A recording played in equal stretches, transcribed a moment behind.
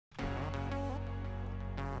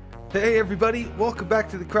Hey everybody, welcome back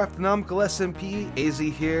to the Craftinomical SMP, AZ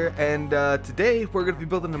here, and today we're going to be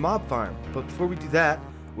building a mob farm. But before we do that,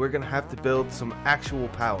 we're going to have to build some actual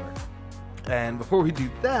power. And before we do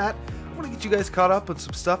that, I want to get you guys caught up on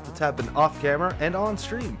some stuff that's happened off camera and on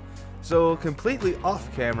stream. So completely off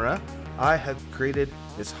camera, I have created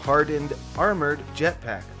this hardened armored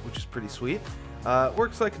jetpack, which is pretty sweet.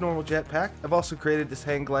 Works like a normal jetpack. I've also created this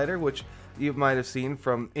hang glider, which you might have seen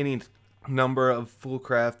from any number of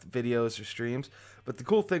Foolcraft videos or streams. But the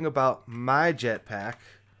cool thing about my jetpack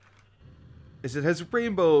is it has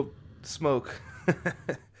rainbow smoke. I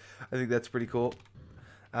think that's pretty cool.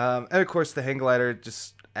 And of course the hang glider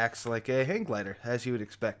just acts like a hang glider, as you would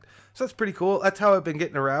expect. So that's pretty cool. That's how I've been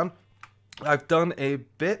getting around. I've done a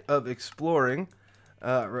bit of exploring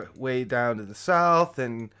way down to the south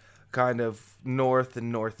and kind of north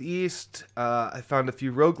and northeast. I found a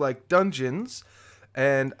few roguelike dungeons.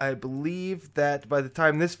 And I believe that by the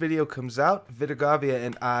time this video comes out, Vitagavia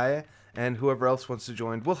and I, and whoever else wants to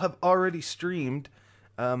join, will have already streamed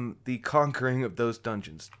the conquering of those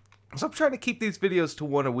dungeons. So I'm trying to keep these videos to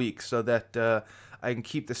one a week so that I can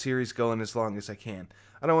keep the series going as long as I can.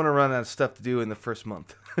 I don't want to run out of stuff to do in the first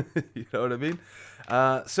month. You know what I mean?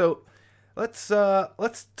 So let's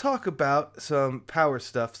talk about some power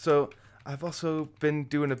stuff. So I've also been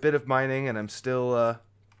doing a bit of mining, and I'm still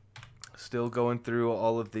going through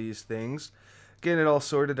all of these things, getting it all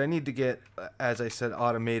sorted. I need to get, as I said,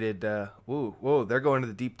 automated. Whoa, they're going to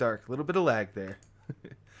the deep dark. A little bit of lag there.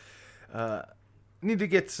 Need to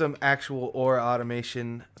get some actual ore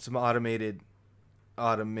automation, some automated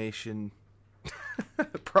automation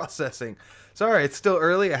processing. Sorry, it's still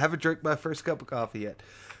early. I haven't drank my first cup of coffee yet,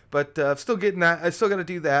 but I'm still getting that. I still got to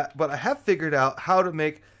do that, but I have figured out how to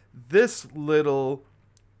make this little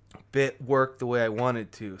bit work the way I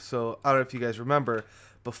wanted to. So I don't know if you guys remember,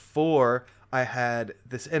 before I had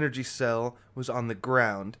this energy cell was on the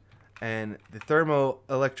ground and the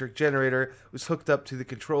thermoelectric generator was hooked up to the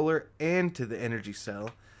controller and to the energy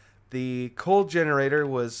cell. The cold generator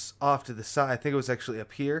was off to the side. I think it was actually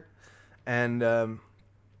up here, and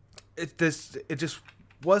it just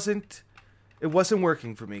wasn't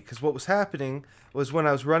working for me, because what was happening was when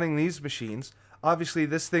I was running these machines, obviously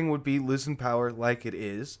this thing would be losing power like it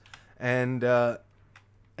is. And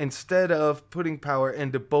instead of putting power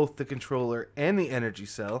into both the controller and the energy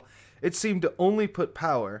cell, it seemed to only put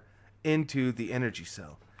power into the energy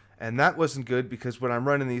cell. And that wasn't good, because when I'm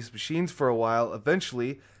running these machines for a while,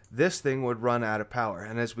 eventually this thing would run out of power.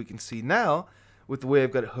 And as we can see now, with the way I've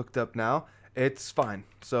got it hooked up now, it's fine.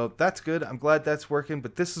 So that's good. I'm glad that's working.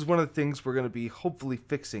 But this is one of the things we're going to be hopefully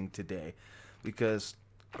fixing today, because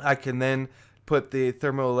I can then put the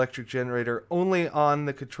thermoelectric generator only on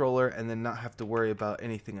the controller and then not have to worry about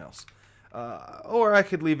anything else. Or I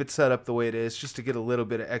could leave it set up the way it is just to get a little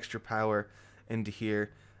bit of extra power into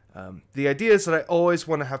here. The idea is that I always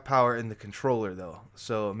want to have power in the controller though,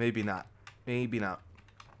 so maybe not.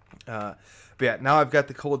 But yeah, now I've got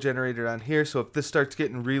the coal generator on here, so if this starts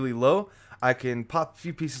getting really low, I can pop a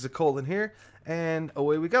few pieces of coal in here and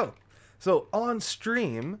away we go. So on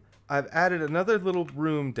stream, I've added another little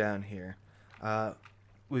room down here.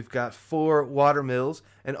 We've got 4 water mills,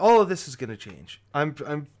 and all of this is going to change.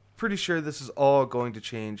 I'm pretty sure this is all going to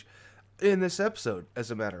change in this episode,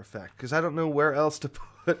 as a matter of fact, because I don't know where else to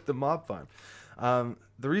put the mob farm.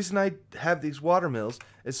 The reason I have these water mills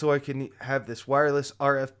is so I can have this wireless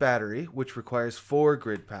RF battery, which requires 4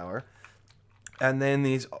 grid power, and then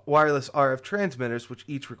these wireless RF transmitters, which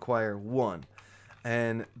each require 1.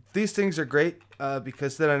 And these things are great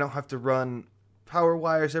because then I don't have to run power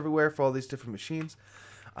wires everywhere for all these different machines.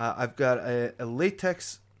 I've got a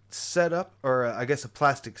latex setup, or I guess a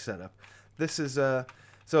plastic setup. This is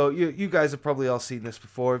so you guys have probably all seen this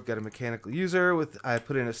before. I've got a mechanical user with, I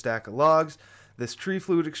put in a stack of logs. This tree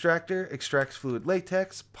fluid extractor extracts fluid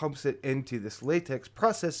latex, pumps it into this latex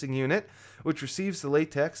processing unit, which receives the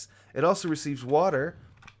latex. It also receives water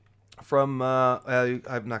from I'm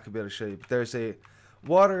not gonna be able to show you, but there's a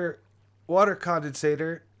water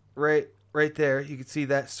condensator right there. You can see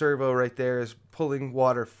that servo right there is pulling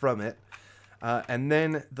water from it. And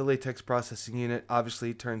then the latex processing unit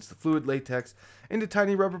obviously turns the fluid latex into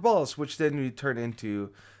tiny rubber balls, which then we turn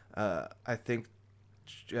into, I think,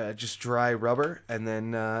 just dry rubber. And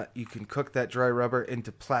then you can cook that dry rubber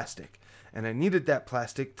into plastic. And I needed that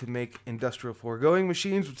plastic to make industrial foregoing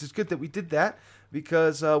machines, which is good that we did that,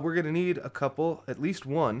 because we're going to need a couple, at least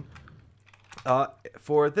one,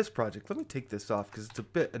 for this project. Let me take this off because it's a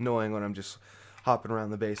bit annoying when I'm just hopping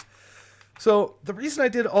around the base. So the reason I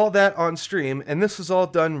did all that on stream, and this was all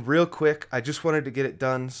done real quick, I just wanted to get it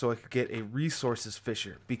done so I could get a resources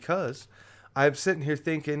fisher, because I'm sitting here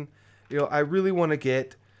thinking, you know, I really want to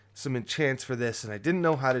get some enchants for this, and I didn't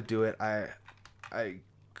know how to do it. I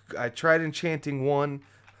tried enchanting one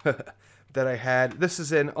that I had. This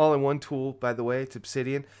is an all-in-one tool, by the way. It's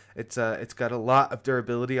obsidian. It's got a lot of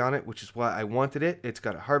durability on it, which is why I wanted it. It's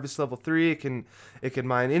got a harvest level 3. It can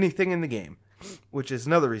mine anything in the game, which is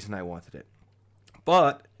another reason I wanted it.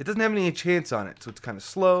 But it doesn't have any enchants on it, so it's kind of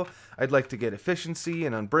slow. I'd like to get efficiency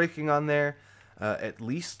and unbreaking on there, at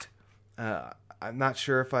least. I'm not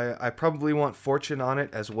sure if I probably want fortune on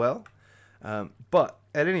it as well. But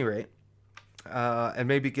at any rate, and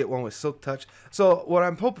maybe get one with silk touch. So what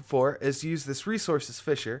I'm hoping for is use this resources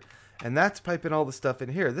fisher, and that's piping all the stuff in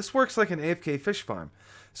here. This works like an AFK fish farm.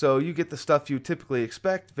 So you get the stuff you typically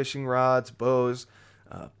expect: fishing rods, bows,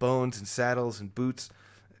 bones and saddles and boots,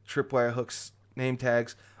 tripwire hooks, name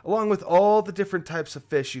tags, along with all the different types of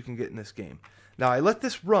fish you can get in this game. Now I let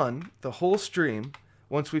this run the whole stream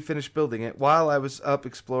once we finished building it while I was up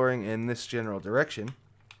exploring in this general direction.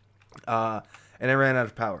 And I ran out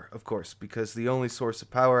of power, of course, because the only source of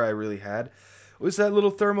power I really had was that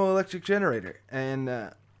little thermoelectric generator. And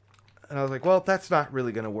I was like, well, that's not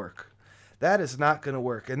really going to work. That is not going to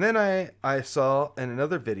work. And then I saw in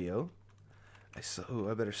another video, I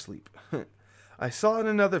better sleep. I saw in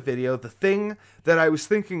another video the thing that I was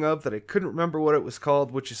thinking of that I couldn't remember what it was called,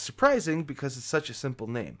 which is surprising because it's such a simple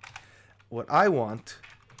name. What I want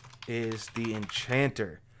is the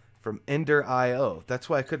enchanter from Ender.io. That's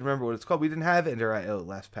why I couldn't remember what it's called. We didn't have Ender.io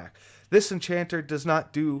last pack. This enchanter does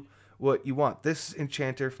not do what you want. This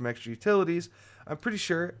enchanter from Extra Utilities, I'm pretty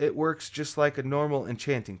sure it works just like a normal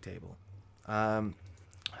enchanting table.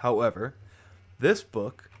 However, this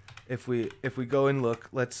book, if we go and look,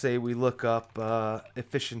 let's say we look up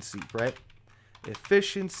efficiency, right?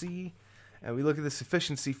 Efficiency, and we look at this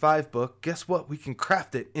efficiency 5 book. Guess what? We can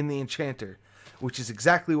craft it in the enchanter, which is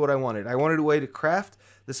exactly what I wanted. I wanted a way to craft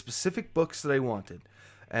the specific books that I wanted.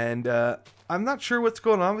 And I'm not sure what's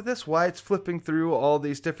going on with this, why it's flipping through all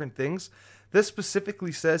these different things. This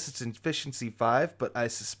specifically says it's in efficiency 5, but I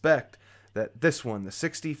suspect that this one, the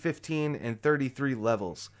 60, 15, and 33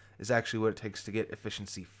 levels, is actually what it takes to get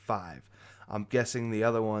efficiency 5. I'm guessing the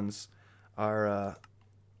other ones are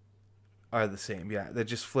the same. Yeah, that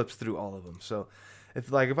just flips through all of them. So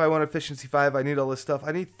if I want efficiency 5, I need all this stuff.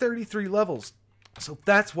 I need 33 levels. So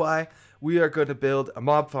that's why we are going to build a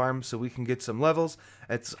mob farm so we can get some levels.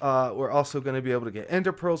 We're also going to be able to get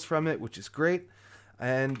ender pearls from it, which is great.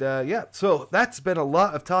 And yeah, so that's been a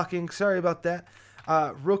lot of talking. Sorry about that.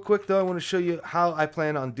 Real quick though, I want to show you how I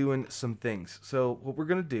plan on doing some things. So what we're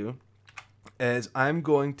going to do is I'm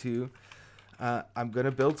going to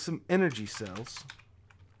build some energy cells.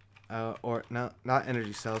 Or no, not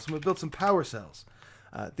energy cells. I'm going to build some power cells.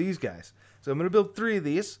 These guys. So I'm going to build 3 of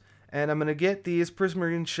these. And I'm going to get these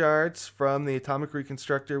prismarine shards from the atomic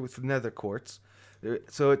reconstructor with nether quartz.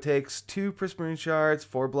 So it takes 2 prismarine shards,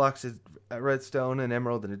 4 blocks of redstone, an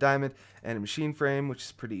emerald, and a diamond, and a machine frame, which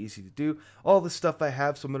is pretty easy to do. All the stuff I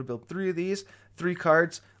have, so I'm going to build 3 of these, 3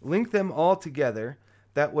 cards, link them all together.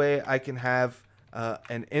 That way I can have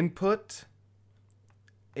an input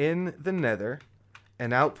in the nether,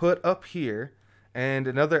 an output up here, and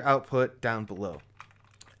another output down below.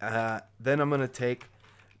 Then I'm going to take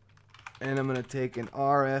an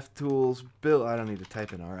RF Tools build. I don't need to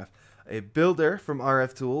type in RF. A builder from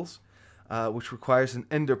RF Tools, which requires an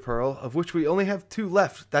ender pearl, of which we only have 2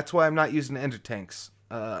 left. That's why I'm not using ender tanks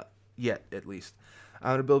yet, at least. I'm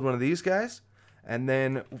going to build one of these guys, and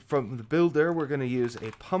then from the builder, we're going to use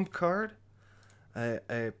a pump card,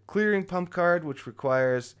 a clearing pump card, which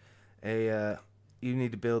requires you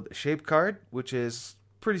need to build a shape card, which is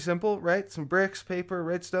pretty simple, right? Some bricks, paper,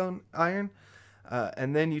 redstone, iron.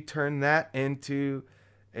 And then you turn that into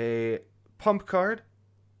a pump card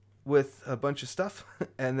with a bunch of stuff.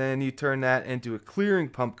 And then you turn that into a clearing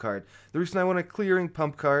pump card. The reason I want a clearing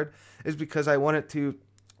pump card is because I want it to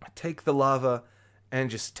take the lava and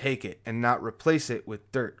just take it and not replace it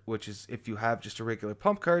with dirt, which is if you have just a regular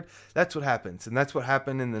pump card, that's what happens. And that's what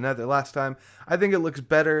happened in the nether last time. I think it looks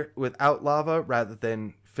better without lava rather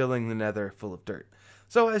than filling the nether full of dirt.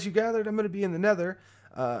 So as you gathered, I'm going to be in the nether.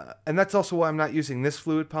 And that's also why I'm not using this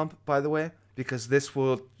fluid pump, by the way, because this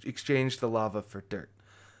will exchange the lava for dirt.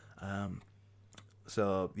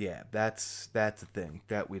 So yeah, that's a thing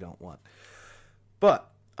that we don't want.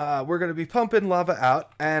 But we're going to be pumping lava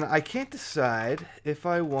out, and I can't decide if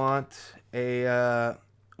I want a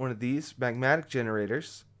one of these magmatic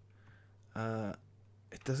generators.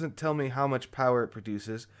 It doesn't tell me how much power it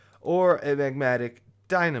produces, or a magmatic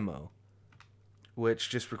dynamo, which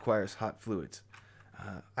just requires hot fluids.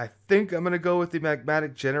 I think I'm going to go with the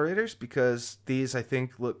magmatic generators because these, I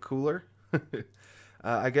think, look cooler.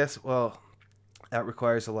 I guess, well, that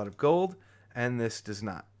requires a lot of gold, and this does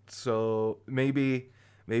not. So maybe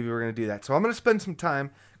we're going to do that. So I'm going to spend some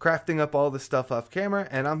time crafting up all this stuff off camera,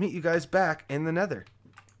 and I'll meet you guys back in the nether.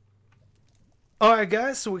 Alright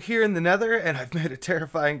guys, so we're here in the nether, and I've made a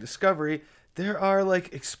terrifying discovery. There are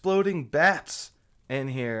like exploding bats in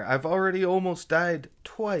here. I've already almost died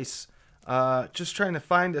twice. Just trying to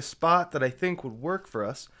find a spot that I think would work for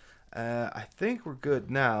us. I think we're good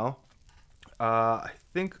now. I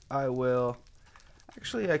think I will...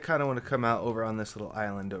 Actually, I kind of want to come out over on this little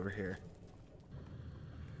island over here.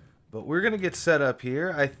 But we're going to get set up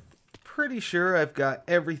here. I'm pretty sure I've got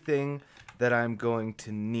everything that I'm going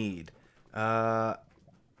to need. You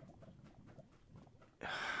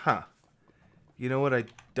know what I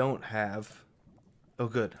don't have? Oh,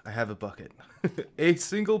 good. I have a bucket. A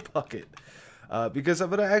single bucket. Because I'm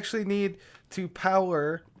going to actually need to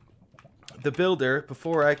power the builder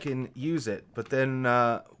before I can use it. But then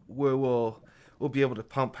we'll be able to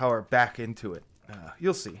pump power back into it.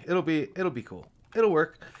 You'll see. It'll be cool. It'll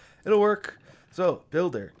work. It'll work. So,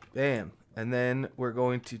 builder. Bam. And then we're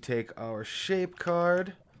going to take our shape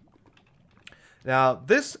card. Now,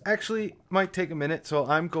 this actually might take a minute, so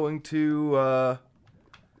I'm going to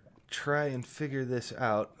try and figure this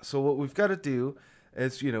out. So what we've got to do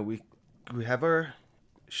is, you know, we have our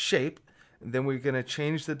shape, and then we're going to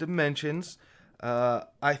change the dimensions.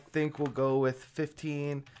 I think we'll go with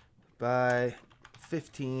 15 by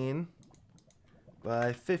 15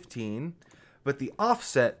 by 15. But the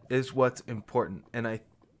offset is what's important, and I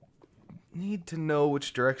need to know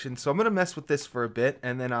which direction. So I'm going to mess with this for a bit,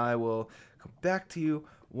 and then I will come back to you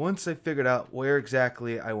once I figured out where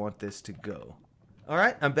exactly I want this to go.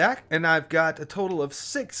 Alright, I'm back, and I've got a total of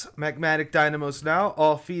 6 magmatic dynamos now,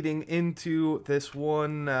 all feeding into this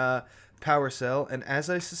one power cell, and as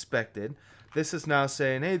I suspected, this is now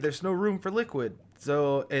saying, hey, there's no room for liquid.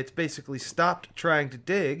 So it's basically stopped trying to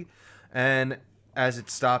dig, and as it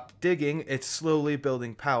stopped digging, it's slowly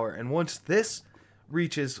building power. And once this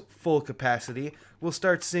reaches full capacity, we'll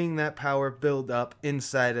start seeing that power build up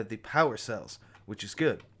inside of the power cells, which is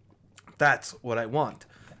good. That's what I want.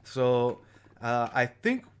 So I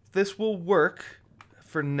think this will work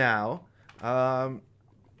for now. Yeah,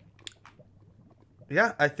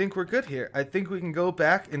 I think we're good here. I think we can go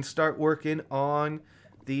back and start working on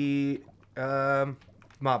the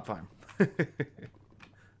mob farm.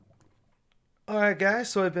 Alright guys,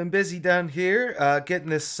 so I've been busy down here getting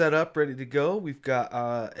this set up, ready to go. We've got,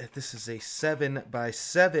 this is a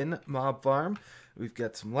 7x7 mob farm. We've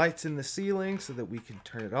got some lights in the ceiling so that we can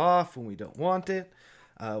turn it off when we don't want it.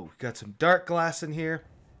 We've got some dark glass in here.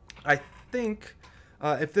 I think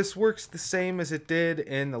if this works the same as it did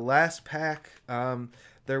in the last pack,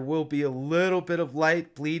 there will be a little bit of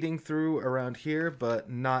light bleeding through around here, but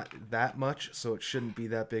not that much, so it shouldn't be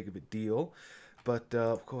that big of a deal. But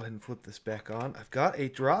go ahead and flip this back on. I've got a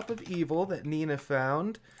drop of evil that Nina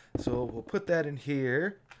found, so we'll put that in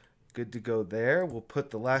here. Good to go there. We'll put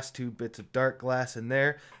the last 2 bits of dark glass in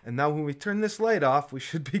there, and now when we turn this light off, we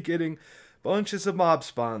should be getting bunches of mob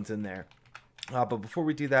spawns in there. But before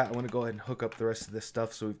we do that, I want to go ahead and hook up the rest of this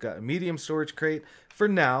stuff. So we've got a medium storage crate for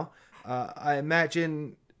now. I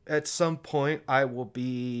imagine at some point I will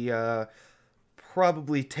be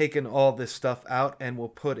probably taking all this stuff out, and we'll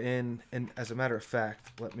put in, and as a matter of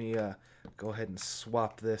fact, let me go ahead and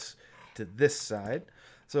swap this to this side.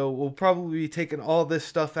 So we'll probably be taking all this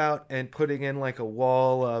stuff out and putting in like a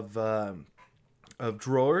wall of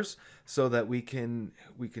drawers, so that we can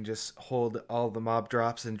just hold all the mob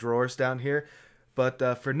drops in drawers down here.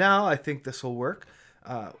 But for now, I think this will work.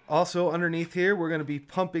 Also underneath here, we're going to be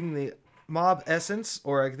pumping the mob essence,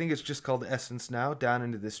 or I think it's just called essence now, down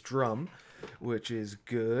into this drum, which is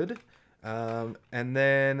good. And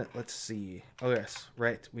then let's see. Oh yes,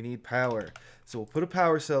 right, we need power. So we'll put a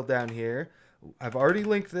power cell down here. I've already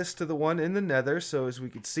linked this to the one in the nether, so as we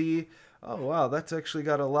can see, oh wow, that's actually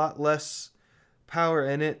got a lot less power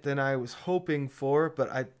in it than I was hoping for,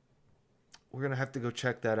 but we're gonna have to go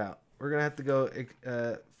check that out. We're gonna have to go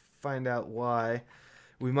find out why.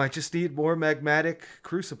 We might just need more magmatic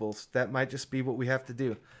crucibles. That might just be what we have to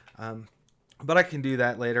do. But I can do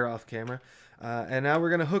that later off camera. And now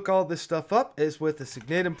we're going to hook all this stuff up is with a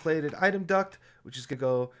signatum plated item duct, which is going to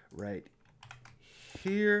go right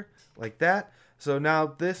here like that. So now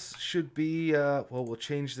this should be, well, we'll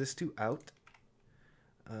change this to out.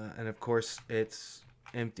 And of course it's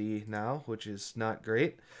empty now, which is not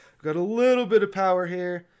great. We've got a little bit of power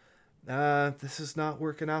here. This is not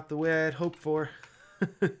working out the way I'd hoped for.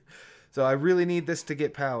 So I really need this to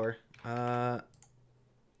get power. I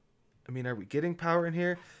mean, are we getting power in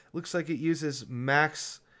here? Looks like it uses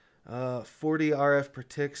max 40 RF per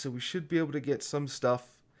tick, so we should be able to get some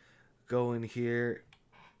stuff going here.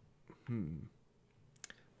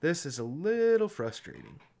 This is a little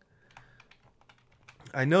frustrating.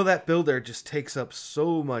 I know that builder just takes up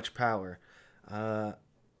so much power. I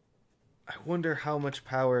wonder how much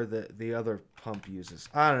power the other pump uses.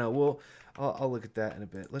 I don't know. I'll look at that in a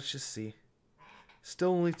bit. Let's just see. Still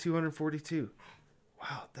only 242.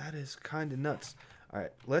 Wow, that is kind of nuts. All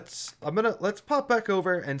right, let's pop back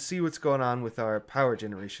over and see what's going on with our power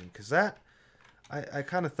generation, because that I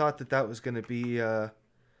kind of thought that was going to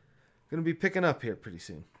be picking up here pretty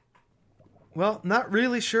soon. Well, not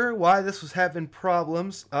really sure why this was having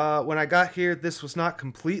problems. When I got here, this was not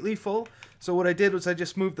completely full. So what I did was I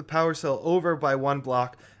just moved the power cell over by 1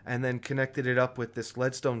 block and then connected it up with this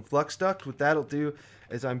leadstone flux duct. What that'll do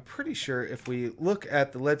is, I'm pretty sure if we look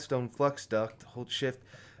at the leadstone flux duct, hold shift,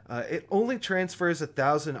 it only transfers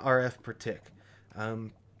 1,000 RF per tick.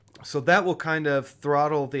 So that will kind of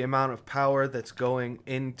throttle the amount of power that's going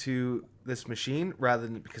into this machine, rather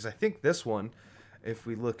than, because I think this one, if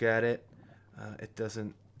we look at it, it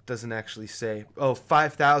doesn't actually say,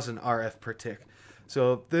 5,000 RF per tick.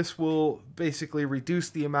 So this will basically reduce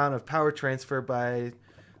the amount of power transfer by,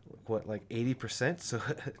 what, like 80%? So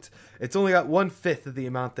it's only got 1/5 of the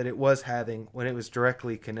amount that it was having when it was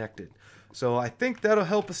directly connected. So I think that'll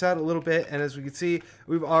help us out a little bit. And as we can see,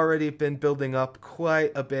 we've already been building up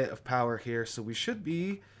quite a bit of power here. So we should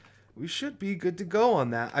be good to go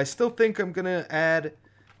on that. I still think I'm going to add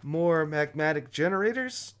more magmatic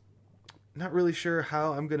generators. Not really sure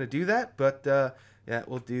how I'm going to do that, but yeah,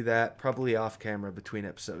 we'll do that probably off camera between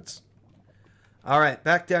episodes. All right,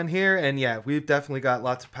 back down here, and yeah, we've definitely got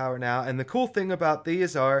lots of power now. And the cool thing about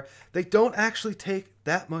these are they don't actually take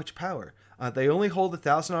that much power. They only hold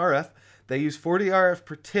 1,000 RF. They use 40 RF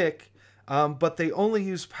per tick, but they only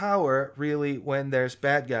use power really when there's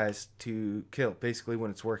bad guys to kill, basically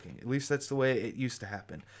when it's working. At least that's the way it used to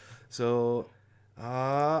happen. So,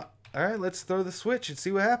 all right, let's throw the switch and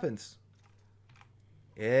see what happens.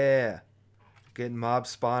 Yeah, getting mobs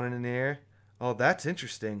spawning in there. Oh, that's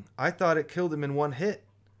interesting. I thought it killed him in 1 hit.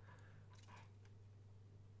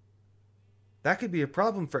 That could be a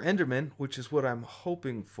problem for Enderman, which is what I'm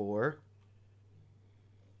hoping for.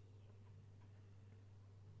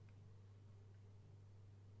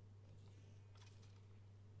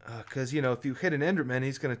 Because, you know, if you hit an Enderman,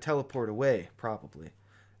 he's going to teleport away, probably.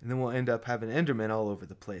 And then we'll end up having Endermen all over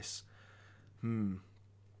the place.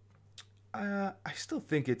 I still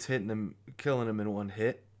think it's hitting him, killing him in 1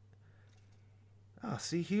 hit. Oh,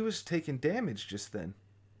 see, he was taking damage just then.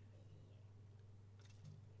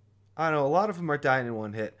 I don't know, a lot of them are dying in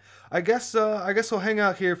 1 hit. I guess we'll hang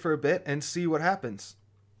out here for a bit and see what happens.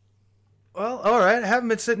 Well, alright, I haven't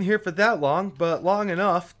been sitting here for that long, but long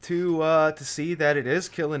enough to see that it is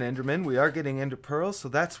killing Endermen. We are getting Ender Pearls, so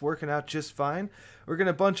that's working out just fine. We're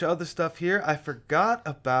getting a bunch of other stuff here. I forgot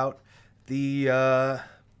about the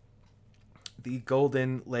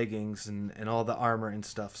golden leggings and all the armor and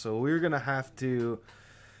stuff. So we're gonna have to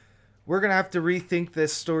rethink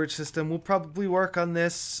this storage system. We'll probably work on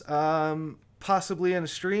this possibly in a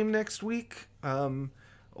stream next week,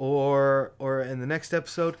 or in the next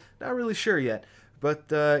episode. Not really sure yet. But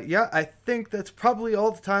yeah, I think that's probably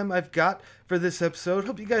all the time I've got for this episode.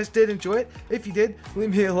 Hope you guys did enjoy it. If you did,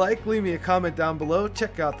 leave me a like, leave me a comment down below.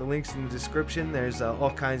 Check out the links in the description. There's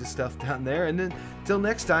all kinds of stuff down there. And then until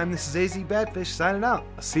next time, this is AZ Badfish signing out.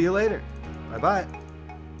 I'll see you later. Bye-bye.